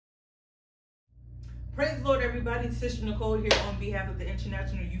Praise the Lord, everybody. Sister Nicole here on behalf of the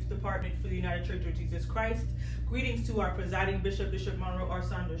International Youth Department for the United Church of Jesus Christ. Greetings to our presiding bishop, Bishop Monroe R.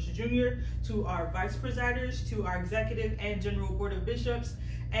 Saunders Jr., to our vice presiders, to our executive and general board of bishops,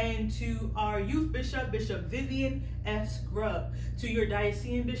 and to our youth bishop, Bishop Vivian S. Grubb, to your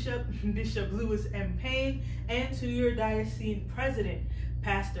diocesan bishop, Bishop Lewis M. Payne, and to your diocesan president,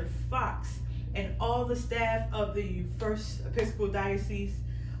 Pastor Fox, and all the staff of the First Episcopal Diocese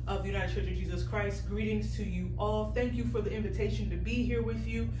of the United Church of Jesus Christ. Greetings to you all. Thank you for the invitation to be here with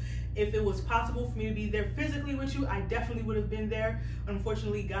you. If it was possible for me to be there physically with you, I definitely would have been there.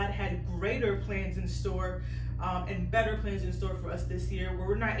 Unfortunately, God had greater plans in store and better plans in store for us this year, where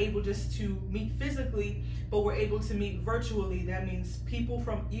we're not able just to meet physically, but we're able to meet virtually. That means people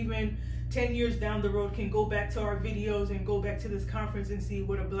from even 10 years down the road can go back to our videos and go back to this conference and see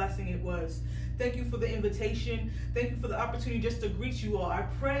what a blessing it was. Thank you for the invitation. Thank you for the opportunity just to greet you all. I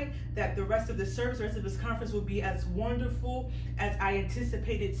pray that the rest of the service, the rest of this conference will be as wonderful as I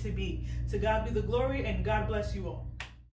anticipate it to be. To God be the glory, and God bless you all.